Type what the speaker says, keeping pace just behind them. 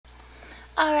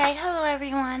Alright, hello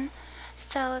everyone.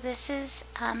 So this is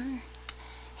Haven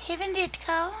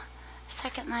Ditko,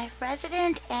 Second Life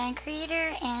resident and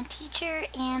creator and teacher,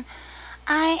 and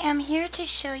I am here to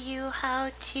show you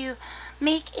how to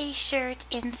make a shirt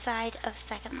inside of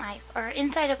Second Life, or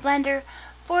inside of Blender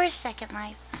for Second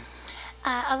Life.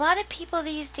 A lot of people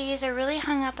these days are really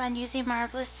hung up on using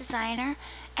Marvelous Designer,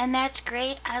 and that's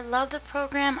great. I love the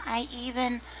program. I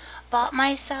even bought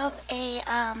myself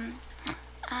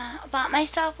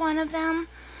one of them,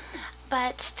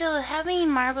 but still having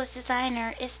Marvelous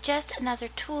Designer is just another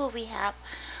tool we have.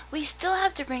 We still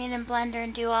have to bring it in Blender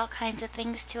and do all kinds of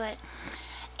things to it.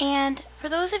 And for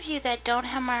those of you that don't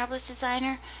have Marvelous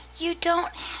Designer, you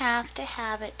don't have to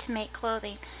have it to make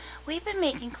clothing. We've been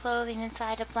making clothing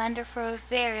inside of Blender for a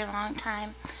very long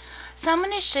time. So I'm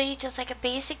going to show you just like a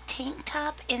basic tank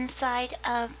top inside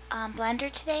of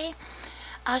Blender today.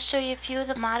 I'll show you a few of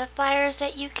the modifiers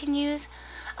that you can use.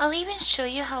 I'll even show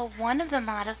you how one of the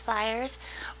modifiers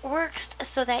works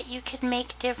so that you can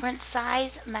make different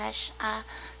size mesh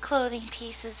clothing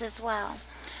pieces as well.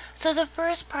 So the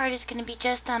first part is going to be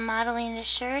just on modeling the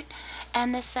shirt,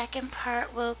 and the second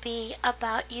part will be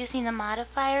about using the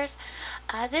modifiers.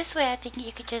 This way I think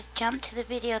you could just jump to the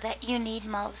video that you need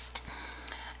most.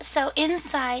 So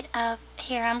inside of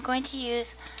here I'm going to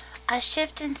use a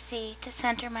Shift and C to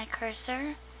center my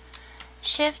cursor.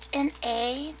 Shift and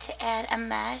A to add a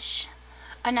mesh,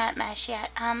 or not mesh yet,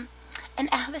 an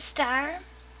avatar.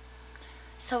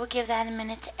 So we'll give that a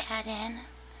minute to add in.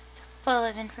 Full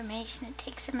of information, it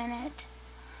takes a minute.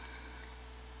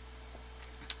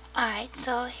 Alright,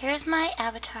 so here's my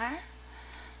avatar,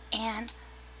 and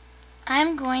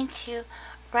I'm going to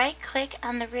right click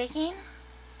on the rigging,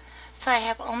 so I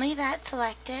have only that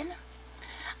selected.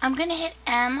 I'm going to hit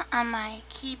M on my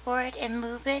keyboard and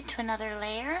move it to another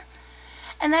layer.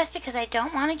 And that's because I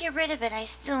don't want to get rid of it. I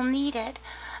still need it,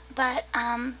 but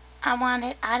I want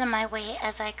it out of my way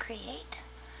as I create.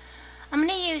 I'm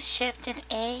going to use Shift and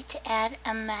A to add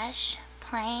a mesh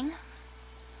plane,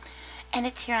 and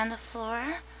it's here on the floor.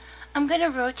 I'm going to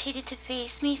rotate it to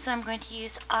face me, so I'm going to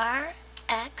use R,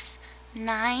 X,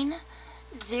 9,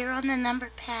 0 on the number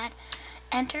pad,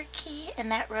 Enter key,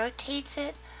 and that rotates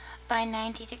it by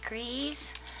 90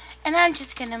 degrees. And I'm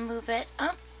just going to move it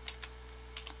up.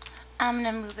 I'm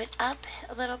going to move it up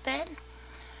a little bit,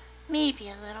 maybe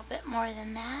a little bit more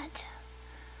than that.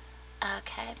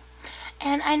 Okay,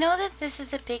 and I know that this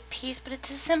is a big piece, but it's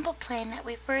a simple plane that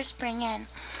we first bring in,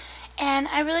 and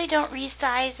I really don't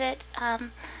resize it.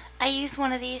 I use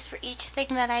one of these for each thing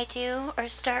that I do or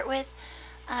start with,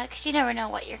 because you never know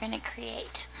what you're going to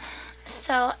create.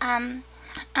 So I'm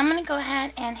going to go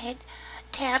ahead and hit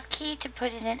Tab key to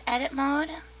put it in edit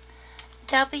mode,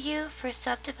 W for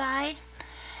subdivide.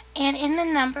 And in the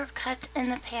number of cuts in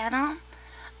the panel,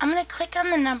 I'm going to click on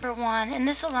the number 1, and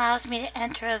this allows me to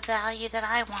enter a value that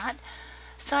I want.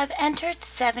 So I've entered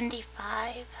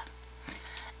 75.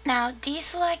 Now,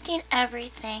 deselecting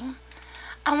everything,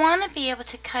 I want to be able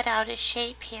to cut out a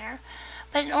shape here,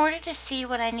 but in order to see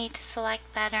what I need to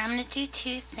select better, I'm going to do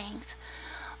two things.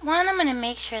 One, I'm going to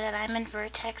make sure that I'm in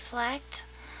vertex select.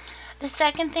 The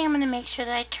second thing, I'm going to make sure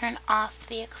that I turn off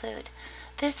the occlude.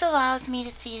 This allows me to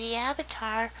see the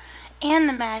avatar and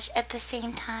the mesh at the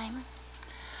same time.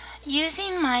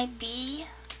 Using my B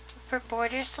for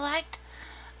border select,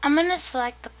 I'm going to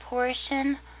select the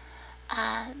portion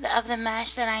of the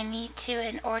mesh that I need to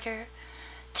in order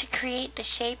to create the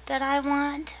shape that I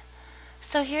want.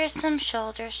 So here's some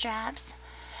shoulder straps.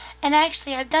 And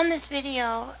actually I've done this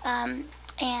video I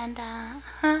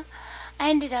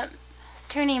ended up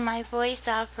turning my voice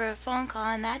off for a phone call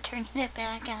and not turning it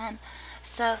back on.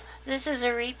 So this is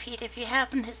a repeat if you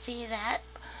happen to see that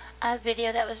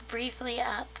video that was briefly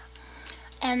up.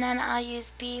 And then I'll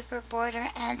use B for border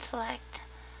and select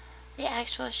the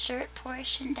actual shirt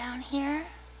portion down here.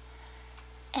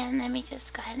 And let me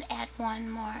just go ahead and add one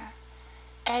more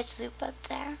edge loop up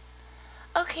there.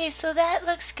 Okay, so that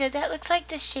looks good. That looks like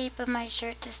the shape of my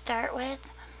shirt to start with.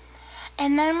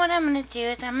 And then what I'm going to do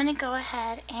is I'm going to go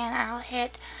ahead and I'll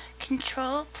hit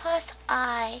Control plus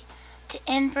I to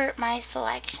invert my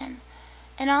selection.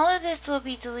 And all of this will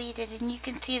be deleted, and you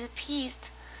can see the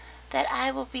piece that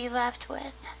I will be left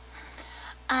with.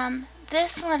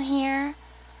 This one here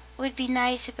would be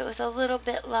nice if it was a little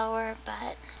bit lower,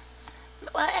 but,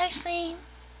 well, actually,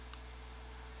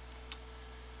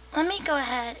 let me go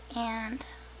ahead and,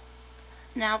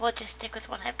 no, we'll just stick with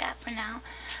what I've got for now.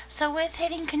 So with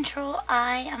hitting Control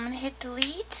I, I'm going to hit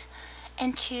delete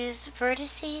and choose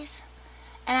vertices,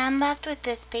 and I'm left with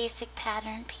this basic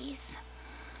pattern piece.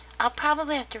 I'll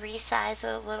probably have to resize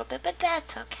it a little bit, but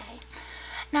that's okay.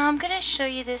 Now I'm going to show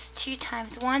you this 2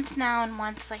 times, once now and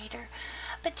once later.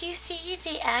 But do you see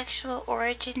the actual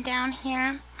origin down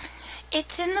here?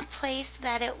 It's in the place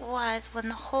that it was when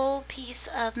the whole piece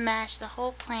of mesh, the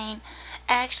whole plane,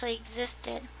 actually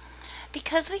existed.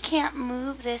 Because we can't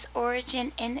move this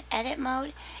origin in edit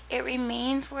mode, it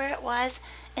remains where it was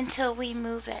until we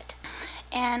move it.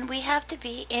 And we have to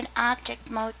be in object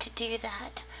mode to do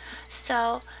that.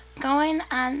 So going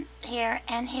on here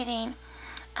and hitting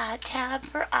tab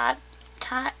for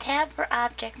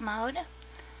object mode,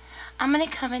 I'm going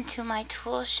to come into my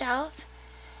tool shelf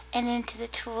and into the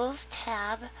tools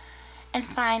tab and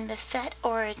find the set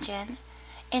origin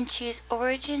and choose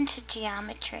origin to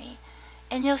geometry.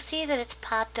 And you'll see that it's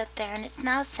popped up there and it's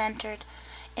now centered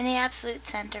in the absolute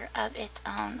center of its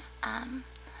own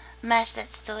mesh that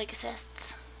still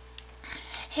exists.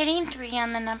 Hitting 3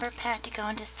 on the number pad to go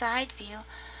into side view,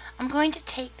 I'm going to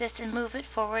take this and move it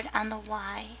forward on the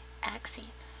Y axis.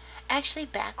 Actually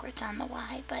backwards on the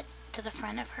Y, but to the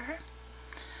front of her.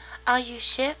 I'll use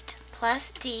Shift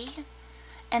plus D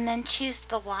and then choose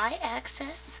the Y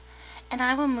axis, and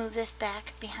I will move this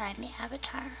back behind the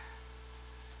avatar.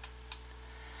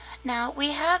 Now we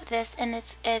have this and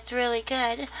it's really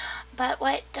good, but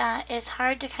what is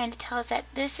hard to kind of tell is that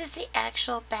this is the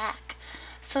actual back.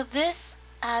 So this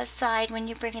side, when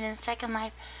you bring it in Second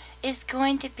Life, is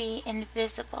going to be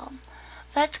invisible.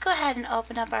 Let's go ahead and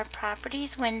open up our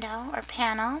properties window or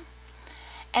panel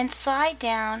and slide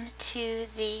down to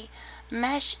the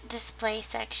mesh display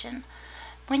section.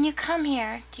 When you come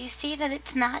here, do you see that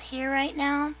it's not here right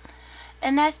now?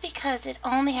 And that's because it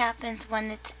only happens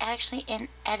when it's actually in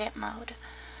edit mode.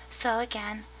 So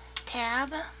again,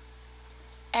 tab,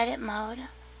 edit mode,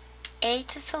 A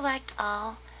to select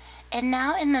all, and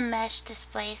now in the mesh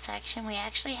display section we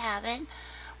actually have it.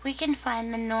 We can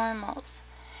find the normals.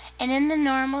 And in the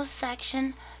normals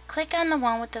section, click on the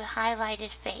one with the highlighted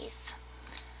face.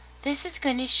 This is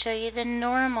going to show you the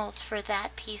normals for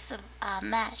that piece of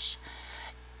mesh.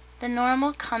 The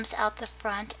normal comes out the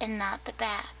front and not the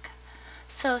back.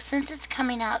 So since it's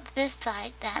coming out this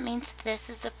side, that means this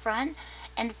is the front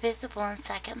and visible in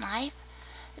Second Life.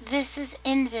 This is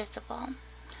invisible.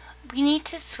 We need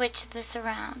to switch this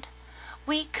around.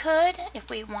 We could, if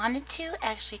we wanted to,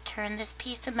 actually turn this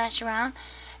piece of mesh around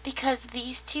because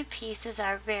these two pieces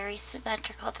are very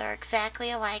symmetrical. They're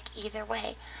exactly alike either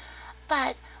way.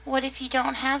 But what if you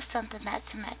don't have something that's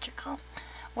symmetrical?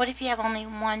 What if you have only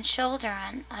one shoulder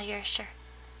on your shirt?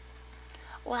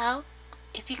 Well,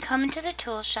 if you come into the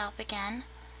tool shelf again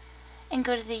and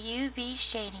go to the UV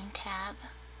shading tab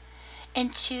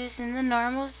and choose in the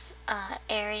normals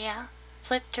area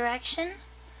flip direction,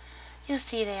 you'll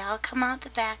see they all come out the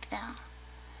back now.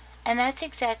 And that's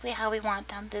exactly how we want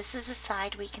them. This is the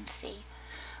side we can see.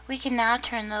 We can now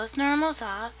turn those normals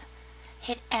off,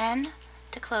 hit N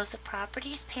to close the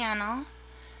properties panel,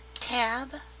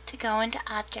 tab to go into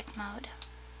object mode.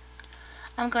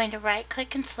 I'm going to right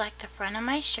click and select the front of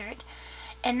my shirt,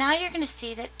 and now you're going to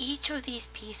see that each of these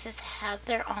pieces have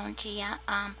their own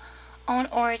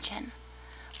origin.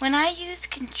 When I use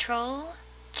Control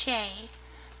J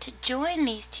to join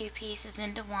these two pieces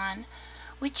into one,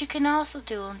 which you can also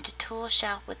do in the tool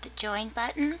shelf with the join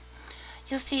button,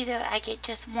 you'll see that I get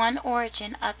just one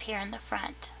origin up here in the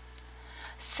front.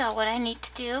 So what I need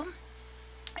to do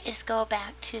is go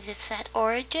back to the set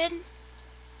origin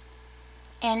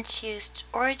and choose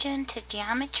origin to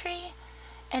geometry,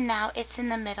 and now it's in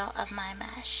the middle of my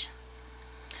mesh.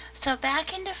 So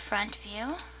back into front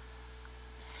view,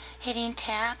 hitting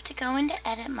tab to go into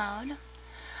edit mode,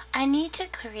 I need to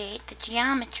create the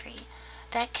geometry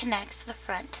that connects the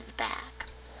front to the back.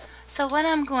 So what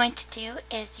I'm going to do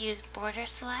is use border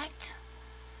select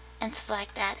and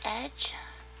select that edge,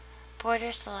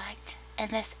 border select, and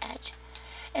this edge.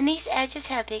 And these edges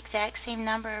have the exact same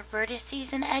number of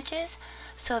vertices and edges,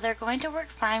 so they're going to work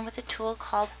fine with a tool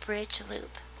called Bridge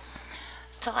Loop.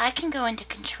 So I can go into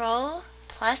Control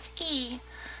plus E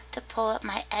to pull up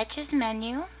my Edges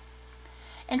menu,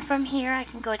 and from here I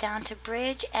can go down to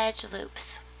Bridge Edge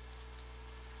Loops.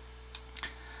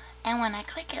 And when I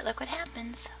click it, look what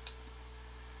happens.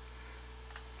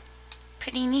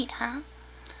 Pretty neat, huh?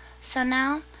 So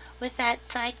now, with that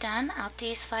side done, I'll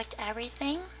deselect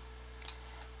everything,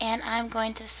 and I'm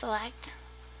going to select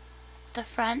the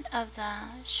front of the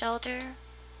shoulder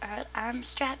or arm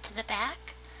strap to the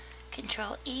back,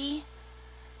 Control E,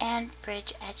 and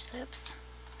Bridge Edge Loops.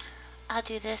 I'll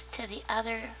do this to the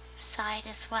other side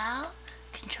as well,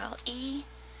 Control E,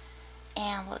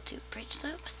 and we'll do Bridge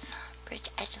Loops, Bridge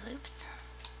Edge Loops.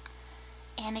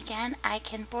 And again, I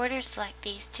can border select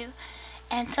these two.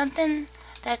 And something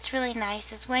that's really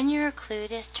nice is when your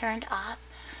occlude is turned off,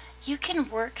 you can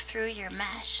work through your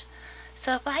mesh.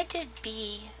 So if I did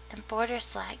B and border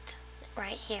select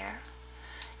right here,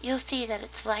 you'll see that it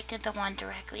selected the one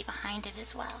directly behind it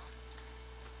as well.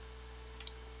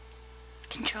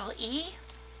 Control E,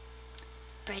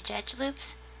 bridge edge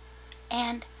loops,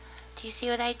 and do you see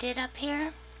what I did up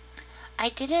here? I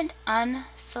didn't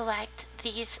unselect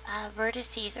these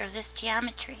vertices or this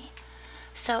geometry,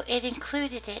 so it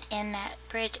included it in that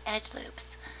bridge edge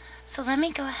loops. So let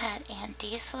me go ahead and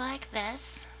deselect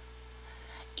this,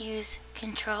 use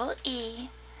Control E,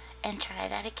 and try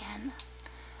that again.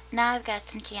 Now I've got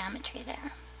some geometry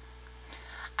there.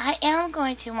 I am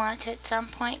going to want to at some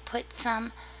point put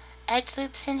some edge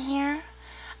loops in here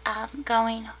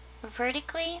going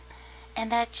vertically,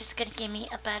 and that's just going to give me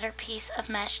a better piece of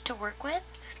mesh to work with.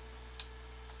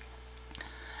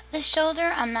 The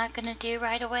shoulder I'm not going to do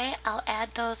right away. I'll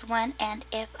add those when and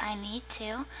if I need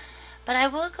to, but I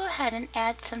will go ahead and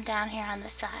add some down here on the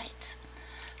sides.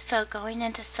 So going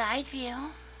into side view,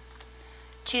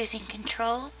 choosing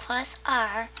Control plus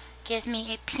R gives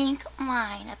me a pink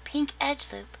line, a pink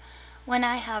edge loop when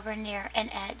I hover near an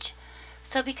edge.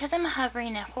 So because I'm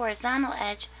hovering a horizontal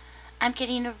edge, I'm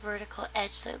getting a vertical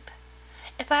edge loop.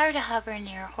 If I were to hover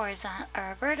near a horizontal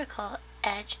or a vertical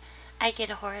edge, I get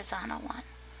a horizontal one.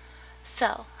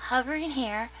 So hovering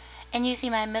here and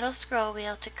using my middle scroll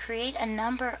wheel to create a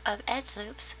number of edge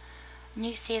loops, and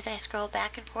you see as I scroll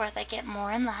back and forth I get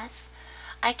more and less.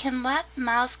 I can left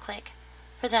mouse click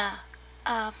for the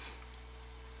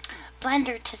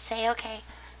blender to say, okay,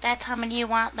 that's how many you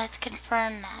want, let's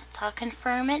confirm that. So I'll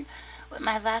confirm it with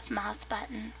my left mouse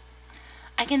button.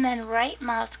 I can then right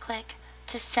mouse click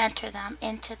to center them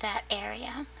into that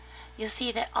area. You'll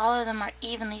see that all of them are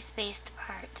evenly spaced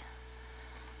apart.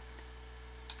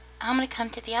 I'm going to come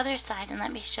to the other side and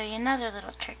let me show you another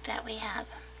little trick that we have.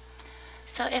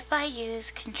 So if I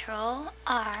use Control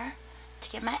R to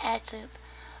get my edge loop,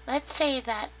 let's say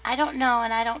that I don't know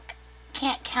and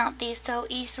can't count these so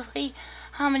easily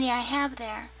how many I have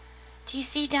there. Do you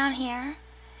see down here?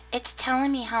 It's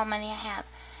telling me how many I have.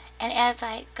 And as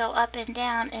I go up and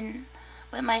down and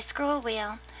with my scroll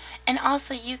wheel, and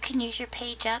also you can use your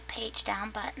page up, page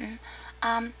down button,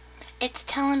 it's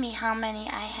telling me how many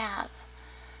I have.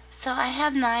 So I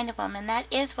have 9 of them, and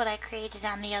that is what I created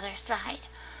on the other side.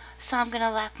 So I'm going to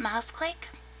left mouse click,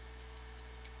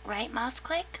 right mouse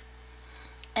click,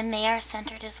 and they are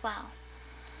centered as well.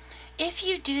 If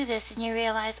you do this and you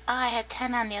realize, oh, I had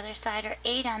 10 on the other side or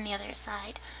 8 on the other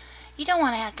side, you don't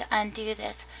want to have to undo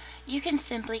this. You can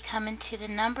simply come into the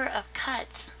number of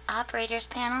cuts, operators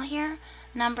panel here,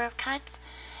 number of cuts,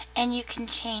 and you can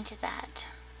change that.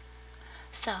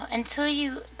 So until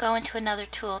you go into another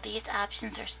tool, these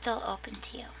options are still open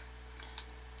to you.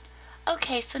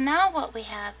 Okay, so now what we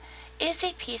have is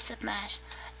a piece of mesh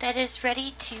that is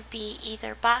ready to be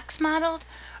either box modeled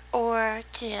or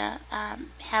to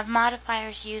have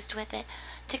modifiers used with it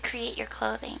to create your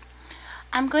clothing.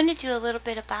 I'm going to do a little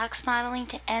bit of box modeling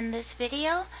to end this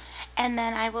video, and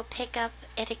then I will pick up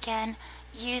it again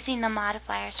using the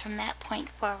modifiers from that point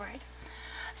forward.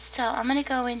 So I'm going to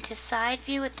go into side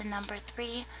view with the number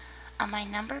 3 on my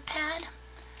number pad.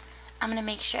 I'm going to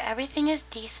make sure everything is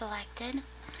deselected.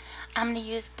 I'm going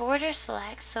to use border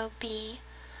select, so B,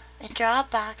 and draw a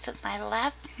box with my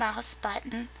left mouse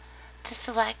button to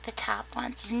select the top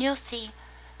ones. And you'll see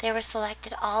they were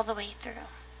selected all the way through.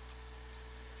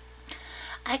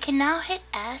 I can now hit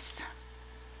S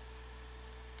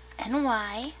and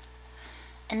Y,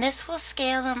 and this will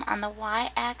scale them on the Y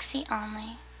axis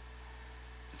only.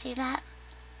 See that?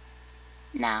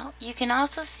 Now you can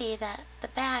also see that the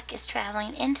back is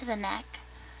traveling into the neck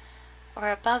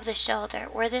or above the shoulder,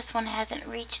 where this one hasn't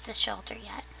reached the shoulder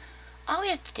yet. All we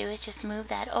have to do is just move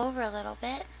that over a little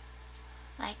bit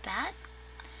like that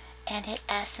and hit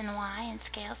S and Y and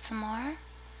scale some more.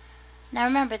 Now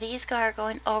remember, these are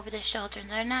going over the shoulder.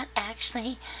 They're not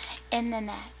actually in the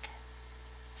neck.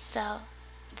 So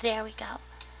there we go.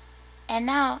 And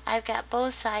now I've got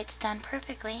both sides done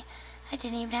perfectly. I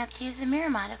didn't even have to use the mirror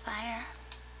modifier.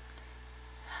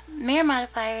 Mirror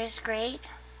modifier is great,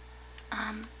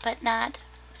 but not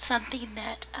something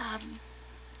that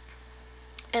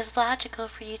is logical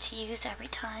for you to use every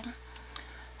time.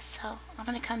 So I'm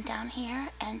going to come down here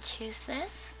and choose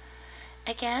this.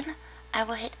 Again, I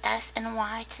will hit S and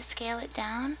Y to scale it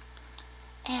down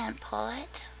and pull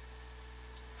it.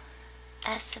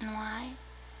 S and Y.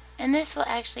 And this will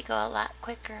actually go a lot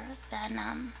quicker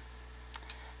than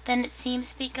it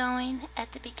seems to be going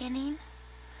at the beginning.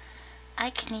 I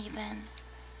can even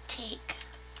take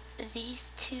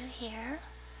these two here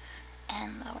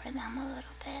and lower them a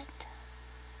little bit.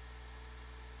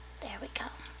 There we go.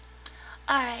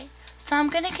 Alright, so I'm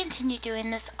going to continue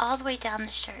doing this all the way down the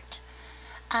shirt.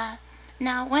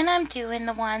 Now when I'm doing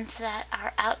the ones that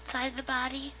are outside the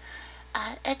body,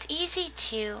 it's easy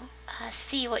to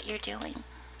see what you're doing.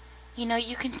 You know,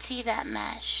 you can see that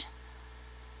mesh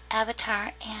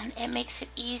avatar, and it makes it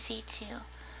easy to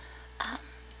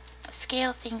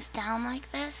scale things down like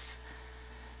this.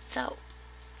 So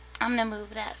I'm going to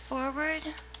move that forward,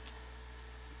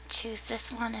 choose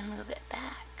this one and move it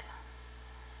back.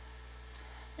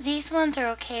 These ones are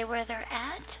okay where they're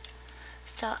at,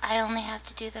 so I only have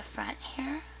to do the front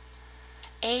here.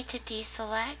 A to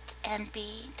deselect and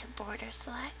B to border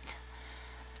select.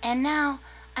 And now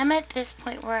I'm at this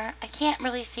point where I can't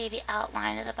really see the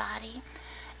outline of the body.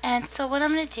 And so what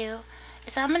I'm going to do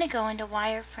is I'm going to go into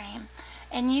wireframe.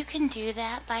 And you can do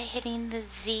that by hitting the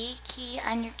Z key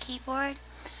on your keyboard.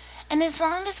 And as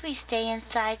long as we stay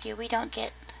inside view, we don't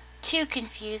get too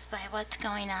confused by what's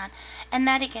going on. And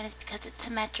that again is because it's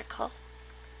symmetrical.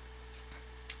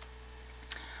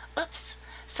 Oops.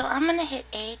 So I'm going to hit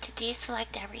A to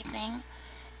deselect everything.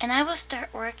 And I will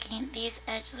start working these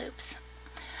edge loops.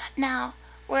 Now,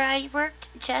 where I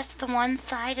worked just the one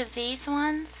side of these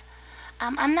ones,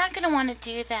 I'm not going to want to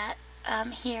do that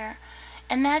here.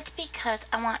 And that's because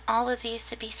I want all of these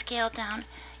to be scaled down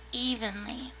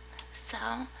evenly. So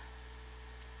I'm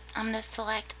going to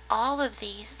select all of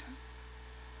these.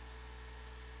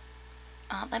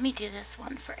 Let me do this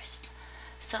one first.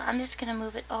 So I'm just going to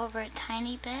move it over a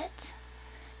tiny bit,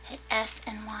 hit S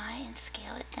and Y and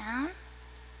scale it down.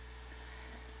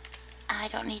 I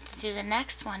don't need to do the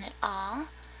next one at all,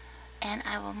 and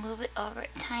I will move it over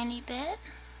a tiny bit.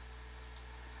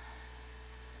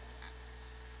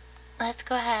 Let's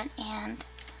go ahead and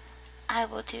I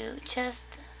will do just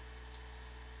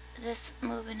this,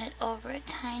 moving it over a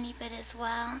tiny bit as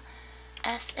well.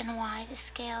 S and Y to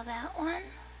scale that one.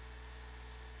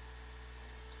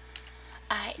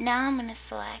 Alright, now I'm going to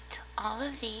select all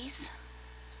of these,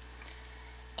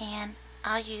 and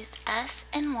I'll use S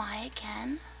and Y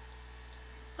again.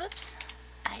 Whoops,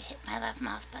 I hit my left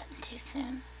mouse button too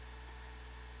soon.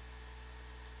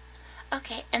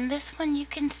 Okay, and this one you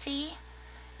can see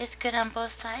is good on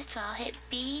both sides, so I'll hit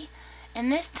B, and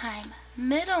this time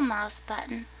middle mouse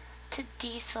button to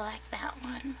deselect that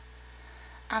one.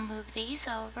 I'll move these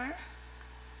over,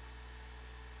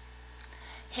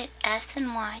 hit S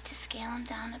and Y to scale them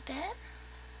down a bit,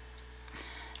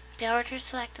 border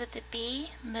select with the B,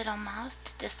 middle mouse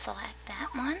to deselect that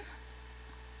one.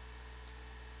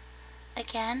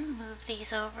 Again, move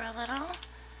these over a little,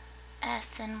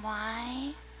 S and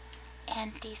Y,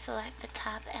 and deselect the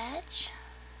top edge.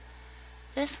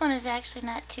 This one is actually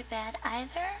not too bad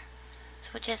either,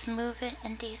 so we'll just move it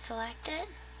and deselect it.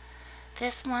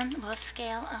 This one will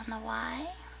scale on the Y,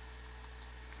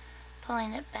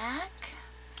 pulling it back,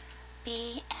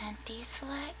 B and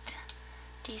deselect,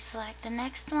 deselect the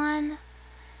next one,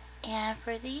 and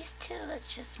for these two,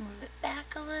 let's just move it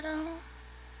back a little.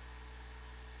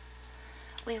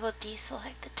 We will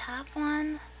deselect the top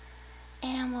one,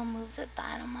 and we'll move the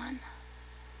bottom one.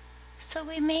 So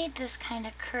we made this kind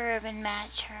of curve and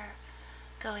match her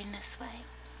going this way.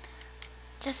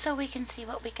 Just so we can see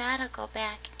what we got, I'll go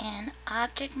back in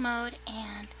object mode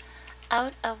and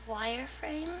out of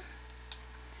wireframe.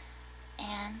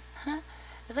 And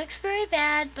it looks very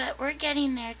bad, but we're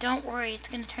getting there. Don't worry, it's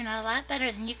going to turn out a lot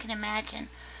better than you can imagine.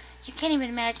 You can't even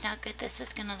imagine how good this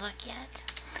is going to look yet.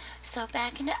 So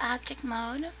back into object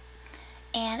mode,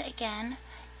 and again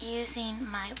using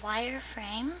my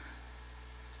wireframe.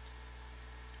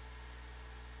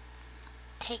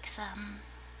 Takes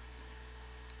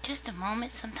just a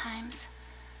moment sometimes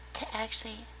to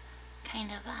actually kind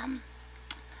of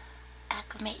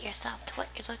acclimate yourself to what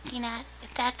you're looking at.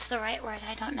 If that's the right word,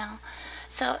 I don't know.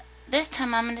 So this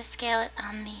time I'm going to scale it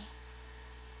on the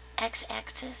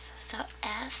x-axis. So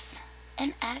S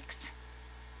and X.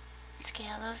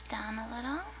 Scale those down a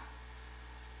little.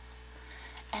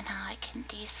 And now I can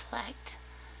deselect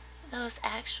those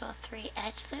actual 3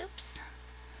 edge loops.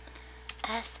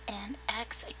 S and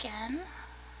X again.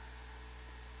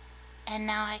 And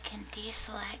now I can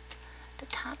deselect the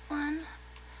top one.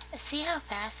 See how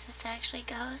fast this actually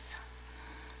goes?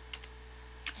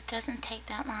 It doesn't take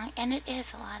that long, and it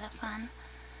is a lot of fun.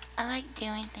 I like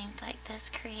doing things like this,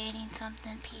 creating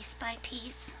something piece by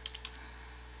piece.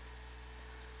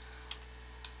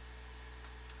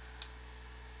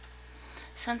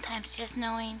 Sometimes just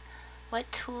knowing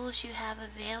what tools you have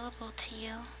available to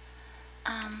you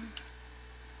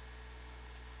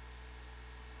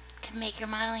can make your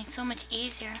modeling so much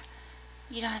easier.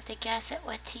 You don't have to guess at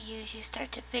what to use. You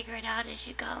start to figure it out as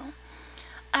you go.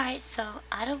 Alright, so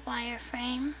out of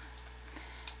wireframe,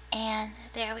 And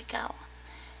there we go.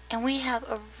 And we have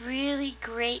a really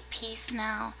great piece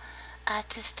now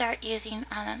to start using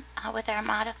on, with our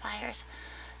modifiers.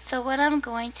 So what I'm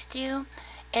going to do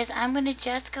is I'm going to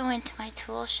just go into my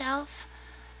tool shelf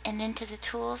and into the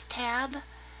tools tab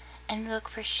and look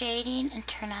for shading and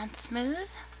turn on smooth.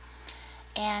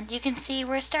 And you can see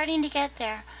we're starting to get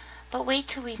there, but wait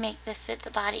till we make this fit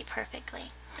the body perfectly.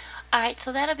 Alright,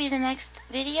 so that'll be the next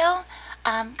video.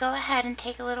 Go ahead and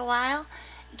take a little while,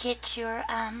 get your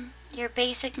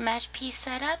basic mesh piece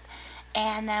set up,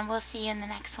 and then we'll see you in the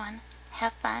next one.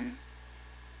 Have fun.